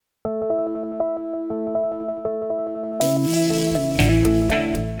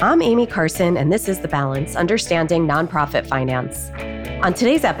I'm Amy Carson, and this is The Balance, Understanding Nonprofit Finance. On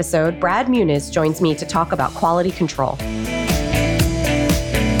today's episode, Brad Muniz joins me to talk about quality control.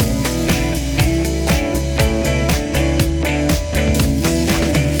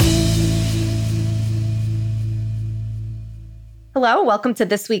 Hello, welcome to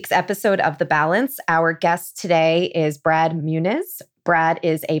this week's episode of The Balance. Our guest today is Brad Muniz. Brad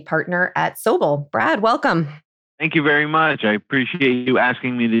is a partner at Sobel. Brad, welcome. Thank you very much. I appreciate you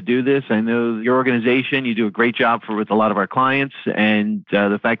asking me to do this. I know your organization, you do a great job with a lot of our clients, and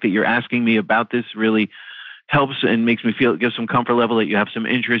the fact that you're asking me about this really helps and makes me feel, gives some comfort level that you have some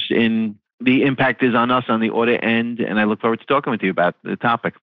interest in the impact is on us on the audit end, and I look forward to talking with you about the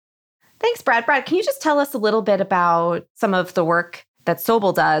topic. Thanks, Brad. Brad, can you just tell us a little bit about some of the work that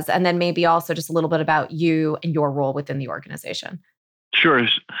Sobel does, and then maybe also just a little bit about you and your role within the organization? Sure.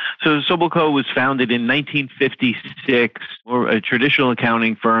 So Sobel Co. was founded in 1956. We're a traditional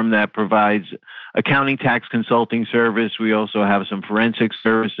accounting firm that provides accounting tax consulting service. We also have some forensic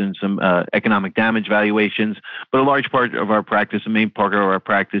service and some economic damage valuations. But a large part of our practice, the main part of our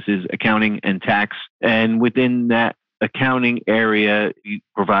practice is accounting and tax. And within that accounting area, we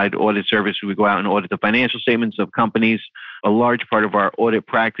provide audit service. We go out and audit the financial statements of companies. A large part of our audit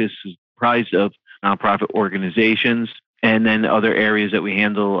practice is comprised of nonprofit organizations. And then other areas that we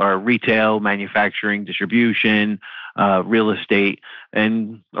handle are retail, manufacturing, distribution, real estate,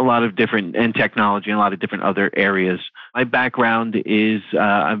 and a lot of different, and technology, and a lot of different other areas. My background is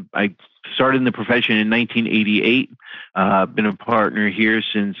I started in the profession in 1988. I've been a partner here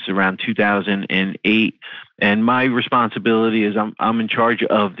since around 2008. And my responsibility is I'm in charge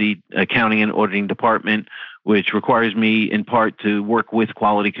of the accounting and auditing department, which requires me in part to work with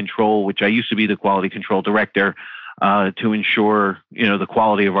quality control, which I used to be the quality control director, to ensure, the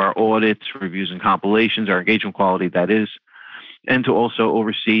quality of our audits, reviews and compilations, our engagement quality, that is, and to also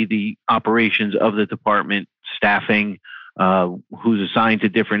oversee the operations of the department, staffing, who's assigned to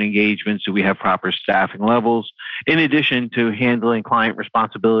different engagements, so we have proper staffing levels, in addition to handling client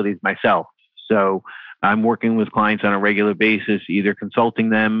responsibilities myself. So I'm working with clients on a regular basis, either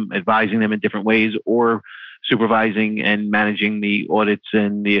consulting them, advising them in different ways, or supervising and managing the audits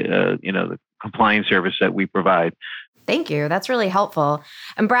and the compliance service that we provide. Thank you. That's really helpful.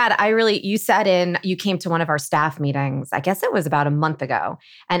 And Brad, you came to one of our staff meetings, I guess it was about a month ago.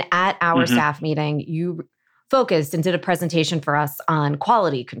 And at our staff meeting, you focused and did a presentation for us on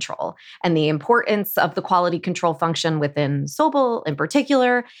quality control and the importance of the quality control function within Sobel in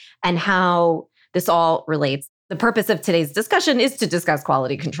particular, and how this all relates. The purpose of today's discussion is to discuss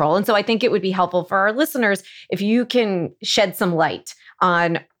quality control. And so I think it would be helpful for our listeners if you can shed some light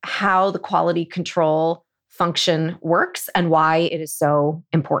on how the quality control function works and why it is so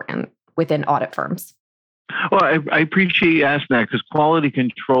important within audit firms. Well, I appreciate you asking that, because quality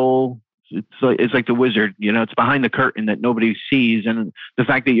control, it's like the wizard, it's behind the curtain that nobody sees. And the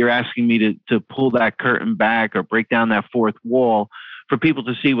fact that you're asking me to pull that curtain back or break down that fourth wall for people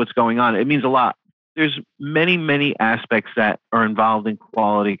to see what's going on, it means a lot. There's many, many aspects that are involved in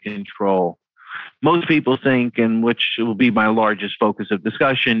quality control. Most people think, and which will be my largest focus of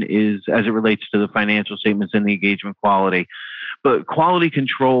discussion, is as it relates to the financial statements and the engagement quality. But quality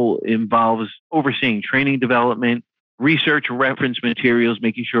control involves overseeing training development, research reference materials,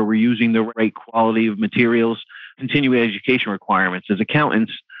 making sure we're using the right quality of materials, continuing education requirements. As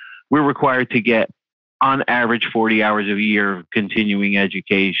accountants, we're required to get, on average, 40 hours a year of continuing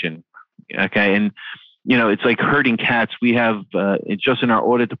education. Okay. And, it's like herding cats. We have, just in our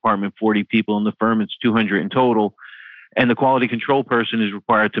audit department, 40 people in the firm. It's 200 in total. And the quality control person is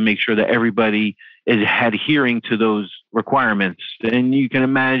required to make sure that everybody is adhering to those requirements. And you can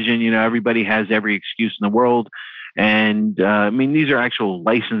imagine, everybody has every excuse in the world. And these are actual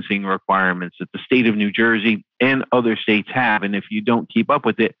licensing requirements that the state of New Jersey and other states have. And if you don't keep up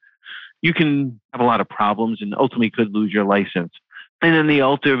with it, you can have a lot of problems and ultimately could lose your license. And then the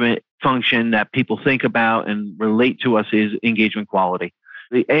ultimate function that people think about and relate to us is engagement quality.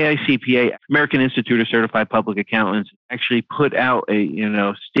 The AICPA, American Institute of Certified Public Accountants, actually put out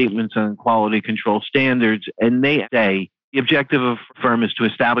statements on quality control standards, and they say the objective of the firm is to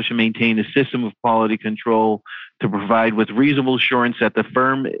establish and maintain a system of quality control to provide with reasonable assurance that the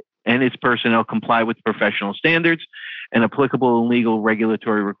firm and its personnel comply with professional standards and applicable and legal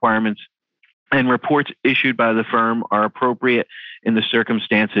regulatory requirements, and reports issued by the firm are appropriate in the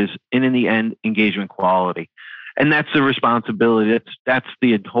circumstances, and in the end, engagement quality. And that's the responsibility. That's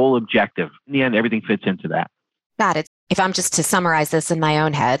the whole objective. In the end, everything fits into that. Got it. if I'm just to summarize this in my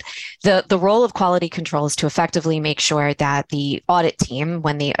own head, the role of quality control is to effectively make sure that the audit team,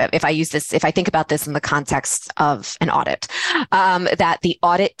 if I think about this in the context of an audit, that the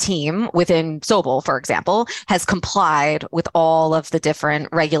audit team within Sobel, for example, has complied with all of the different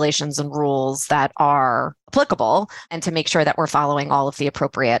regulations and rules that are applicable, and to make sure that we're following all of the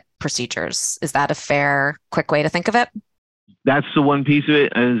appropriate procedures. Is that a fair, quick way to think of it? That's the one piece of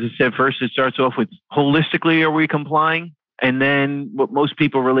it. As I said, first, it starts off with holistically, are we complying? And then what most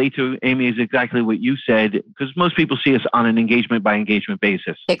people relate to, Amy, is exactly what you said, because most people see us on an engagement by engagement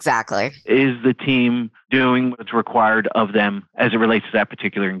basis. Exactly. Is the team doing what's required of them as it relates to that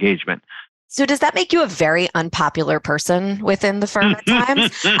particular engagement? So does that make you a very unpopular person within the firm at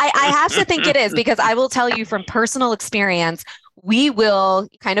times? I have to think it is, because I will tell you from personal experience, we will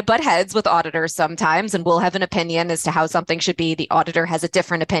kind of butt heads with auditors sometimes, and we'll have an opinion as to how something should be. The auditor has a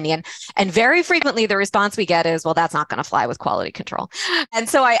different opinion. And very frequently the response we get is, well, that's not going to fly with quality control. And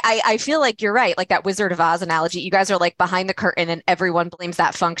so I feel like you're right. Like that Wizard of Oz analogy, you guys are like behind the curtain and everyone blames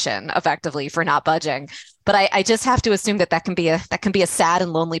that function effectively for not budging. But I just have to assume that can be a sad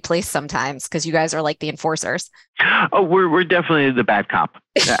and lonely place sometimes, because you guys are like the enforcers. Oh, we're definitely the bad cop.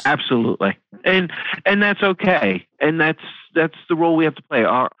 Absolutely. And that's okay. And that's the role we have to play.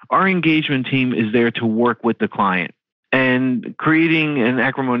 Our engagement team is there to work with the client, and creating an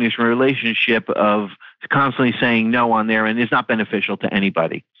acrimonious relationship of constantly saying no on there and is not beneficial to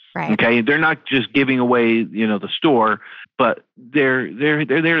anybody. Right. Okay. They're not just giving away, the store, but they're there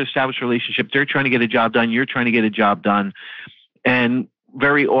to establish a relationship. They're trying to get a job done. You're trying to get a job done. And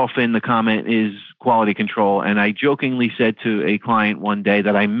very often the comment is quality control. And I jokingly said to a client one day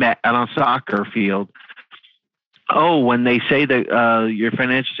that I met on a soccer field, oh, when they say that your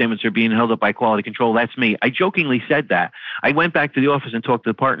financial statements are being held up by quality control, that's me. I jokingly said that. I went back to the office and talked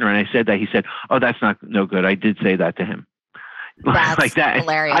to the partner, and I said that. He said, oh, that's no good. I did say that to him. That's like that.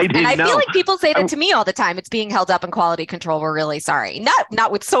 Hilarious. I feel like people say that to me all the time. It's being held up in quality control. We're really sorry.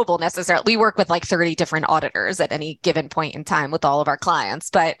 Not with Sobel necessarily. We work with like 30 different auditors at any given point in time with all of our clients,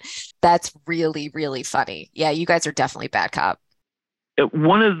 but that's really, really funny. Yeah, you guys are definitely bad cop.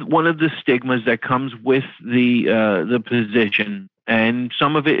 One of the stigmas that comes with the position, and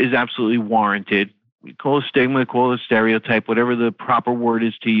some of it is absolutely warranted. We call it stigma, call it stereotype, whatever the proper word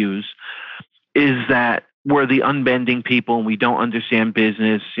is to use, is that we're the unbending people and we don't understand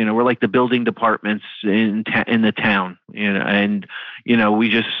business. We're like the building departments in the town, and we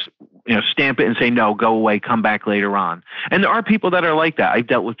just stamp it and say no, go away, come back later on. And there are people that are like that. I've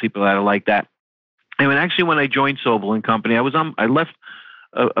dealt with people that are like that. And when I joined Sobel and Company, I left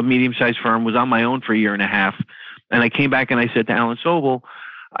a medium-sized firm, was on my own for a year and a half, and I came back and I said to Alan Sobel,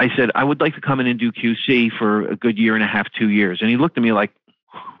 I said, I would like to come in and do QC for a good year and a half, 2 years. And he looked at me like,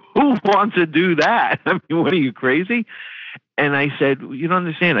 who wants to do that? I mean, what are you, crazy? And I said, you don't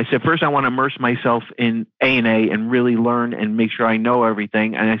understand. I said, first, I want to immerse myself in A&A and really learn and make sure I know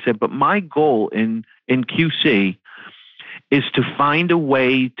everything. And I said, but my goal in QC is to find a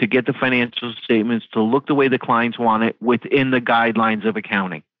way to get the financial statements to look the way the clients want it within the guidelines of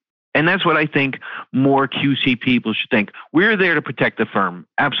accounting. And that's what I think more QC people should think. We're there to protect the firm.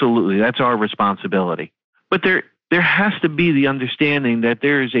 Absolutely. That's our responsibility. But there has to be the understanding that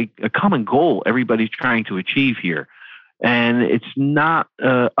there is a common goal everybody's trying to achieve here. And it's not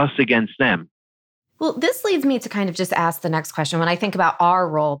us against them. Well, this leads me to kind of just ask the next question. When I think about our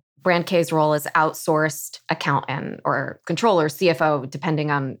role, Brand K's role as outsourced accountant or controller, CFO, depending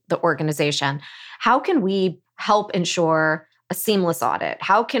on the organization, how can we help ensure a seamless audit?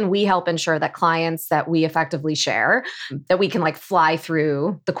 How can we help ensure that clients that we effectively share, that we can like fly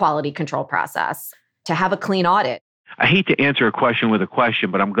through the quality control process to have a clean audit? I hate to answer a question with a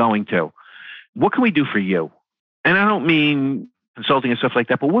question, but I'm going to. What can we do for you? And I don't mean consulting and stuff like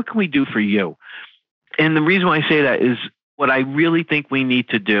that, but what can we do for you? And the reason why I say that is what I really think we need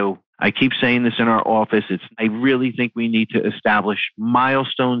to do. I keep saying this in our office. I really think we need to establish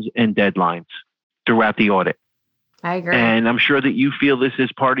milestones and deadlines throughout the audit. I agree. And I'm sure that you feel this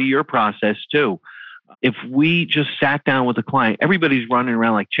is part of your process too. If we just sat down with a client, everybody's running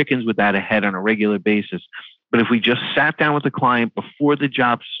around like chickens without a head on a regular basis. But if we just sat down with the client before the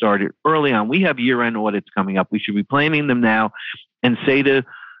job started early on, we have year-end audits coming up. We should be planning them now and say to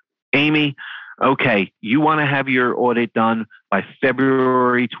Amy, okay, you want to have your audit done by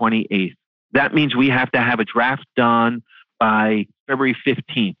February 28th. That means we have to have a draft done by February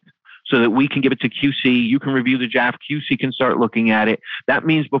 15th so that we can give it to QC. You can review the draft. QC can start looking at it. That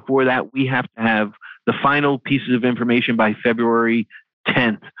means before that, we have to have the final pieces of information by February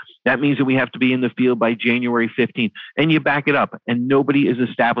 10th. That means that we have to be in the field by January 15th. And you back it up. And nobody is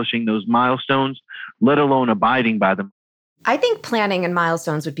establishing those milestones, let alone abiding by them. I think planning and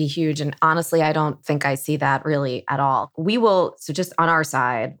milestones would be huge. And honestly, I don't think I see that really at all. So just on our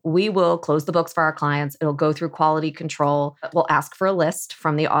side, we will close the books for our clients. It'll go through quality control. We'll ask for a list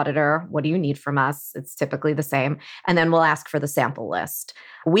from the auditor. What do you need from us? It's typically the same. And then we'll ask for the sample list.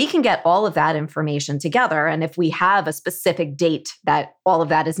 We can get all of that information together. And if we have a specific date that all of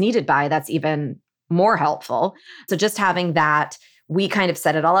that is needed by, that's even more helpful. So just having that, we kind of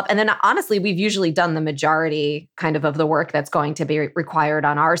set it all up. And then honestly, we've usually done the majority kind of the work that's going to be required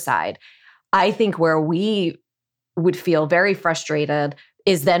on our side. I think where we would feel very frustrated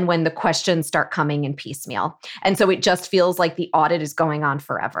is then when the questions start coming in piecemeal. And so it just feels like the audit is going on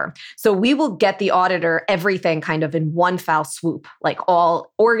forever. So we will get the auditor everything kind of in one foul swoop, like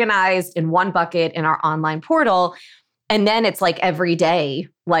all organized in one bucket in our online portal. And then it's like every day,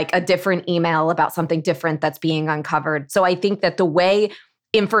 like a different email about something different that's being uncovered. So I think that the way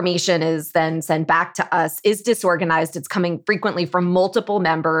information is then sent back to us is disorganized. It's coming frequently from multiple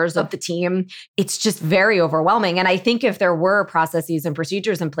members of the team. It's just very overwhelming. And I think if there were processes and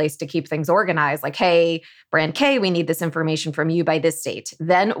procedures in place to keep things organized, like, hey, brand K, we need this information from you by this date.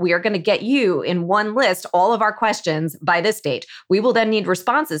 Then we are going to get you in one list, all of our questions by this date. We will then need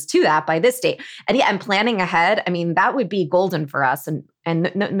responses to that by this date. And yeah, and planning ahead, I mean, that would be golden for us. And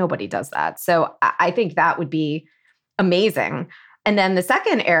nobody does that. So I think that would be amazing. And then the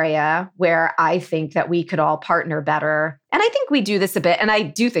second area where I think that we could all partner better, and I think we do this a bit, and I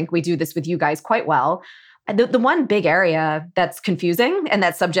do think we do this with you guys quite well. The one big area that's confusing and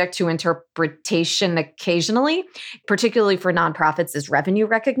that's subject to interpretation occasionally, particularly for nonprofits, is revenue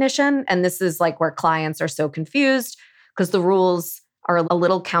recognition. And this is like where clients are so confused because the rules are a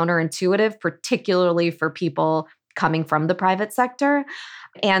little counterintuitive, particularly for people coming from the private sector.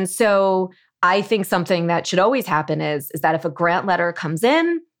 And so I think something that should always happen is that if a grant letter comes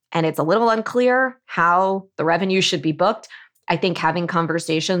in and it's a little unclear how the revenue should be booked, I think having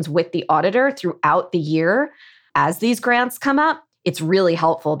conversations with the auditor throughout the year as these grants come up, it's really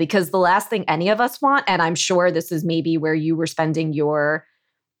helpful because the last thing any of us want, and I'm sure this is maybe where you were spending your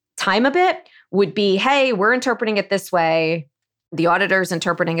time a bit, would be, hey, we're interpreting it this way. The auditor's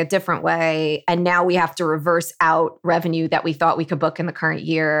interpreting a different way. And now we have to reverse out revenue that we thought we could book in the current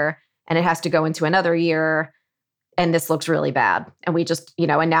year. And it has to go into another year, and this looks really bad. And we just,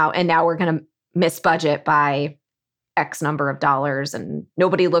 and now we're going to miss budget by X number of dollars, and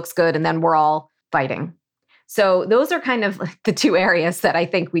nobody looks good, and then we're all fighting. So those are kind of like the two areas that I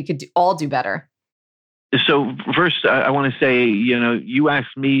think we could all do better. So first, I want to say, you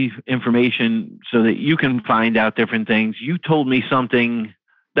asked me information so that you can find out different things. You told me something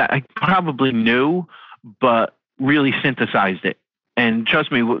that I probably knew, but really synthesized it. And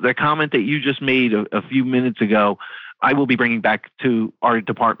trust me, the comment that you just made a few minutes ago, I will be bringing back to our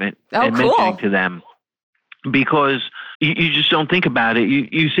department and mentioning to them, because you just don't think about it.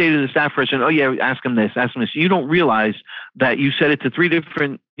 You say to the staff person, oh yeah, ask them this, ask them this. You don't realize that you said it to 3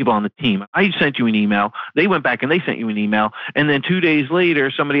 different people on the team. I sent you an email. They went back and they sent you an email. And then 2 days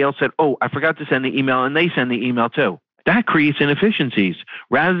later, somebody else said, oh, I forgot to send the email. And they send the email too. That creates inefficiencies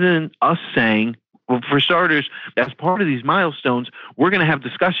rather than us saying, well, for starters, as part of these milestones, we're going to have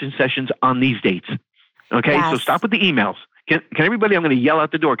discussion sessions on these dates. Okay, yes. So stop with the emails. Can everybody, I'm going to yell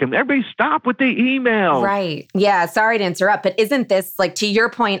out the door. Can everybody stop with the email? Right. Yeah. Sorry to interrupt, but isn't this, like, to your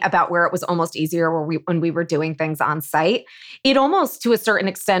point about where it was almost easier when we were doing things on site, it almost to a certain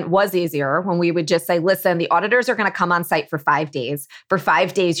extent was easier when we would just say, listen, the auditors are going to come on site for 5 days. For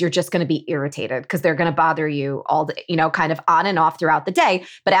 5 days, you're just going to be irritated because they're going to bother you all the, kind of on and off throughout the day.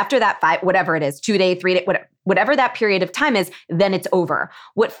 But after that whatever it is, 2 day, 3 day, whatever that period of time is, then it's over.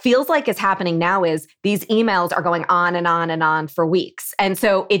 What feels like is happening now is these emails are going on and on and on for weeks. And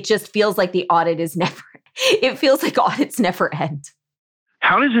so it just feels like the audit it feels like audits never end.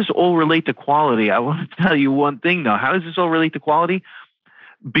 How does this all relate to quality? I want to tell you one thing though. How does this all relate to quality?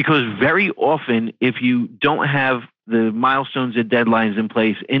 Because very often, if you don't have the milestones and deadlines in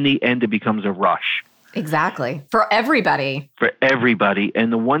place, in the end, it becomes a rush. Exactly. For everybody. For everybody.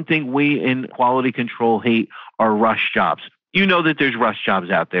 And the one thing we in quality control hate are rush jobs. You know that there's rush jobs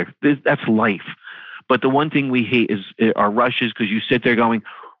out there. That's life. But the one thing we hate are rushes, because you sit there going,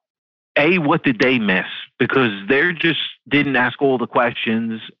 A, what did they miss? Because they just didn't ask all the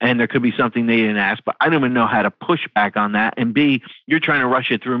questions and there could be something they didn't ask, but I don't even know how to push back on that. And B, you're trying to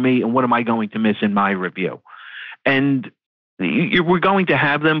rush it through me, and what am I going to miss in my review? And we're going to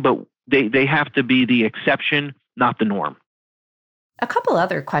have them, but they have to be the exception, not the norm. A couple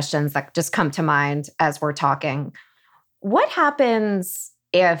other questions that just come to mind as we're talking. What happens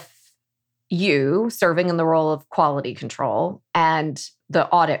if you, serving in the role of quality control, and the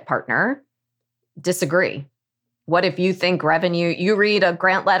audit partner disagree? What if you think revenue, you read a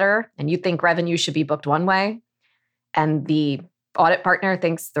grant letter and you think revenue should be booked one way and the audit partner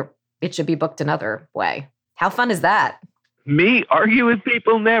thinks it should be booked another way? How fun is that? Me argue with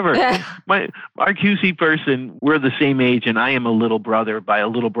people? Never. Our QC person, we're the same age, and I am a little brother by a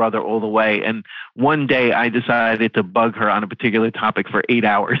little brother all the way. And one day I decided to bug her on a particular topic for 8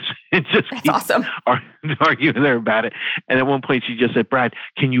 hours and just That's awesome. Arguing with her about it. And at one point she just said, Brad,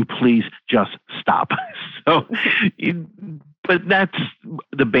 can you please just stop? So, but that's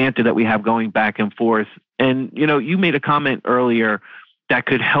the banter that we have going back and forth. And, you made a comment earlier that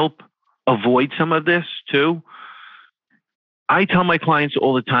could help avoid some of this too. I tell my clients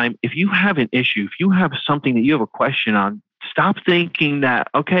all the time, if you have an issue, if you have something that you have a question on, stop thinking that,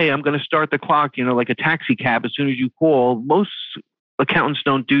 okay, I'm going to start the clock, like a taxi cab as soon as you call. Most accountants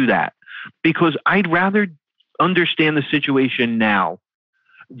don't do that because I'd rather understand the situation now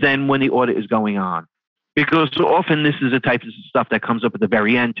than when the audit is going on. Because often this is the type of stuff that comes up at the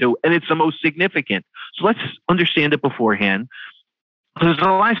very end too, and it's the most significant. So let's understand it beforehand. Because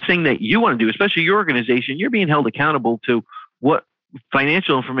the last thing that you want to do, especially your organization, you're being held accountable to what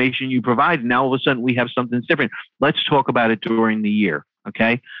financial information you provide. And now all of a sudden we have something that's different. Let's talk about it during the year.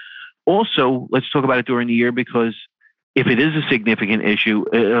 Okay. Also, let's talk about it during the year because if it is a significant issue,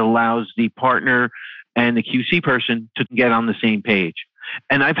 it allows the partner and the QC person to get on the same page.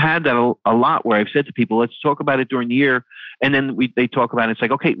 And I've had that a lot where I've said to people, let's talk about it during the year. And then they talk about it. It's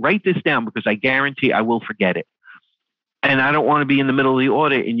like, okay, write this down because I guarantee I will forget it. And I don't want to be in the middle of the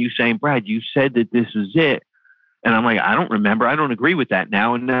audit and you saying, Brad, you said that this is it. And I'm like, I don't remember. I don't agree with that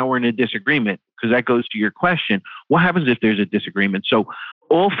now. And now we're in a disagreement because that goes to your question. What happens if there's a disagreement? So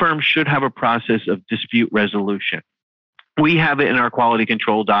all firms should have a process of dispute resolution. We have it in our quality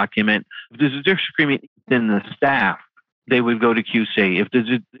control document. If there's a disagreement in the staff, they would go to QC. If there's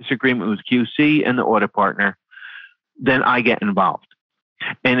a disagreement with QC and the audit partner, then I get involved.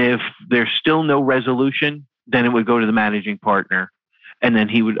 And if there's still no resolution, then it would go to the managing partner. And then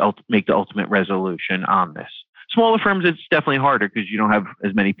he would make the ultimate resolution on this. Smaller firms, it's definitely harder because you don't have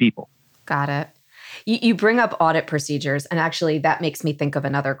as many people. Got it. You bring up audit procedures, and actually that makes me think of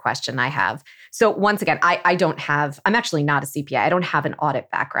another question I have. So once again, I'm actually not a CPA. I don't have an audit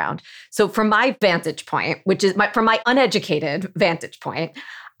background. So from my vantage point, which is from my uneducated vantage point,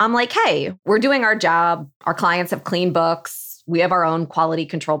 I'm like, hey, we're doing our job. Our clients have clean books. We have our own quality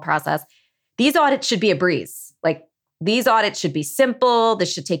control process. These audits should be a breeze. Like, these audits should be simple.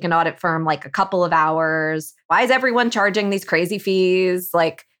 This should take an audit firm like a couple of hours. Why is everyone charging these crazy fees?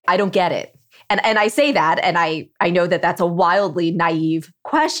 Like, I don't get it. And I say that, and I know that that's a wildly naive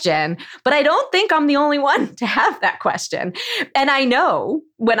question, but I don't think I'm the only one to have that question. And I know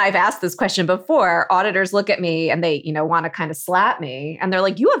when I've asked this question before, auditors look at me and they, want to kind of slap me. And they're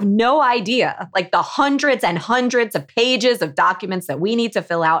like, you have no idea, like the hundreds and hundreds of pages of documents that we need to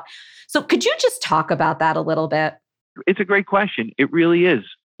fill out. So could you just talk about that a little bit? It's a great question. It really is.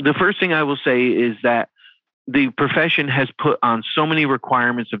 The first thing I will say is that the profession has put on so many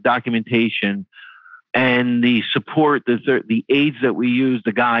requirements of documentation and the support, the aids that we use,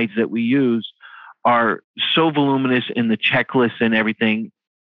 the guides that we use are so voluminous in the checklists and everything.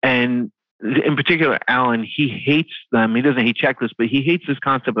 And in particular, Alan, he hates them. He doesn't hate checklists, but he hates this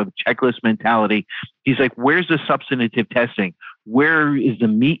concept of checklist mentality. He's like, where's the substantive testing? Where is the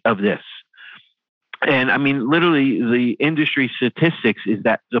meat of this? And I mean, literally the industry statistics is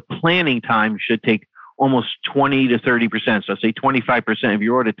that the planning time should take almost 20 to 30%. So say 25% of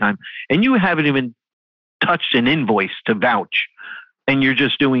your audit time. And you haven't even touched an invoice to vouch. And you're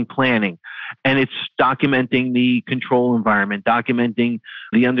just doing planning. And it's documenting the control environment, documenting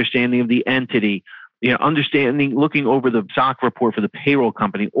the understanding of the entity, understanding, looking over the SOC report for the payroll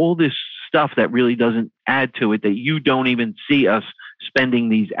company, all this stuff that really doesn't add to it, that you don't even see us spending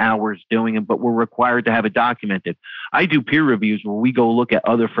these hours doing it, but we're required to have it documented. I do peer reviews where we go look at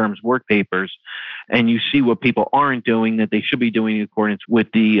other firms' work papers and you see what people aren't doing that they should be doing in accordance with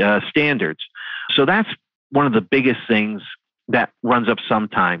the standards. So that's one of the biggest things that runs up some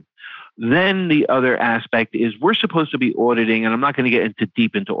time. Then the other aspect is we're supposed to be auditing, and I'm not going to get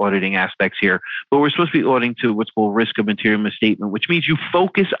deep into auditing aspects here, but we're supposed to be auditing to what's called risk of material misstatement, which means you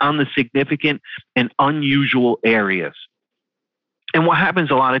focus on the significant and unusual areas. And what happens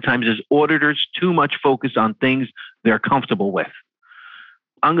a lot of times is auditors too much focus on things they're comfortable with.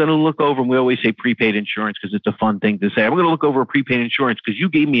 I'm going to look over, and we always say prepaid insurance because it's a fun thing to say. I'm going to look over a prepaid insurance because you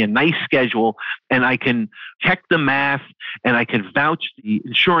gave me a nice schedule and I can check the math and I can vouch the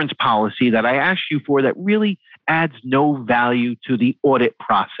insurance policy that I asked you for that really adds no value to the audit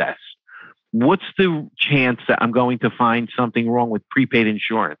process. What's the chance that I'm going to find something wrong with prepaid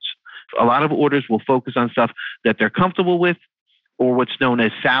insurance? A lot of orders will focus on stuff that they're comfortable with, or what's known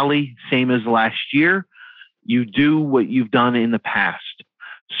as Sally, same as last year. You do what you've done in the past.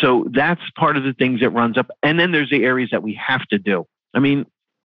 So that's part of the things that runs up. And then there's the areas that we have to do. I mean,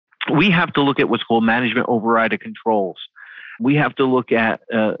 we have to look at what's called management override of controls. We have to look at,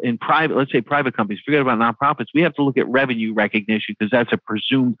 in private, let's say private companies, forget about nonprofits, we have to look at revenue recognition because that's a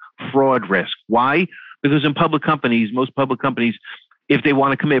presumed fraud risk. Why? Because in public companies, most public companies, if they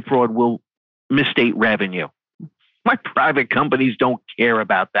want to commit fraud, will misstate revenue. My private companies don't care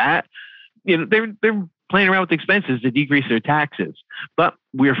about that. You know, they're playing around with expenses to decrease their taxes. But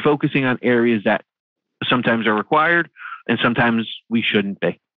we're focusing on areas that sometimes are required and sometimes we shouldn't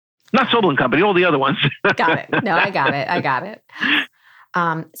be. Not Sobel & Company, all the other ones. Got it. No, I got it.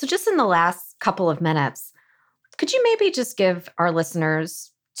 So just in the last couple of minutes, could you maybe just give our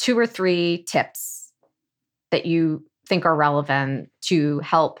listeners 2 or 3 tips that you think are relevant to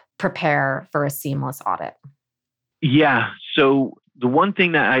help prepare for a seamless audit? Yeah. So the one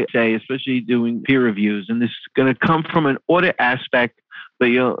thing that I say, especially doing peer reviews, and this is going to come from an audit aspect, but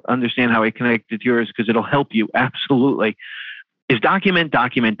you'll understand how I connect it to yours because it'll help you absolutely, is document.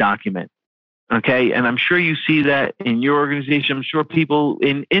 Okay. And I'm sure you see that in your organization. I'm sure people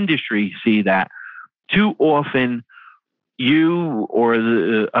in industry see that. Too often, you or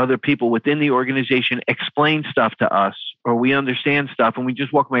the other people within the organization explain stuff to us, or we understand stuff and we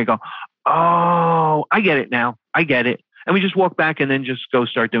just walk away and go, oh, I get it now. I get it. And we just walk back and then just go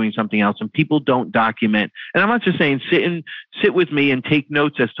start doing something else. And people don't document. And I'm not just saying sit with me and take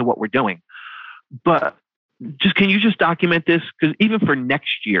notes as to what we're doing, but can you just document this? Because even for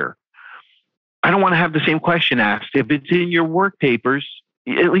next year, I don't want to have the same question asked. If it's in your work papers,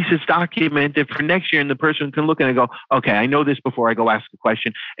 at least it's documented for next year, and the person can look at it and go, okay, I know this before I go ask a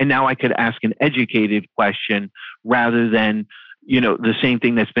question. And now I could ask an educated question rather than, the same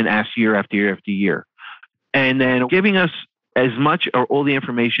thing that's been asked year after year after year. And then giving us as much or all the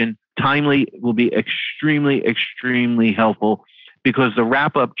information timely will be extremely, extremely helpful, because the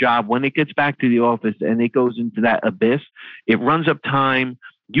wrap-up job, when it gets back to the office and it goes into that abyss, it runs up time.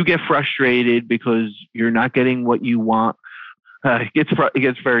 You get frustrated because you're not getting what you want. It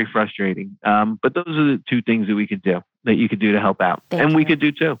gets very frustrating. But those are the 2 things that we could do, that you could do to help out. Thank you. We could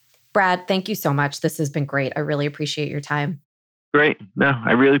do too. Brad, thank you so much. This has been great. I really appreciate your time. Great. No,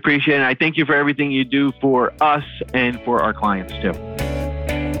 I really appreciate it. I thank you for everything you do for us and for our clients too.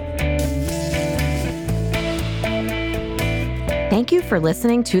 Thank you for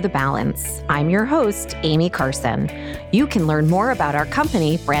listening to The Balance. I'm your host, Amy Carson. You can learn more about our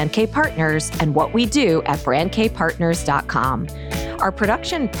company, Brand K Partners, and what we do at brandkpartners.com. Our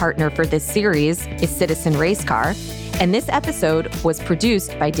production partner for this series is Citizen Race Car, and this episode was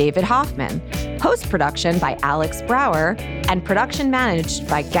produced by David Hoffman, post-production by Alex Brower, and production managed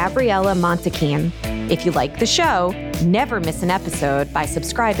by Gabriella Montequin. If you like the show, never miss an episode by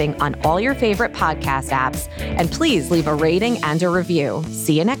subscribing on all your favorite podcast apps, and please leave a rating and a review.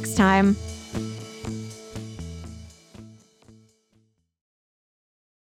 See you next time.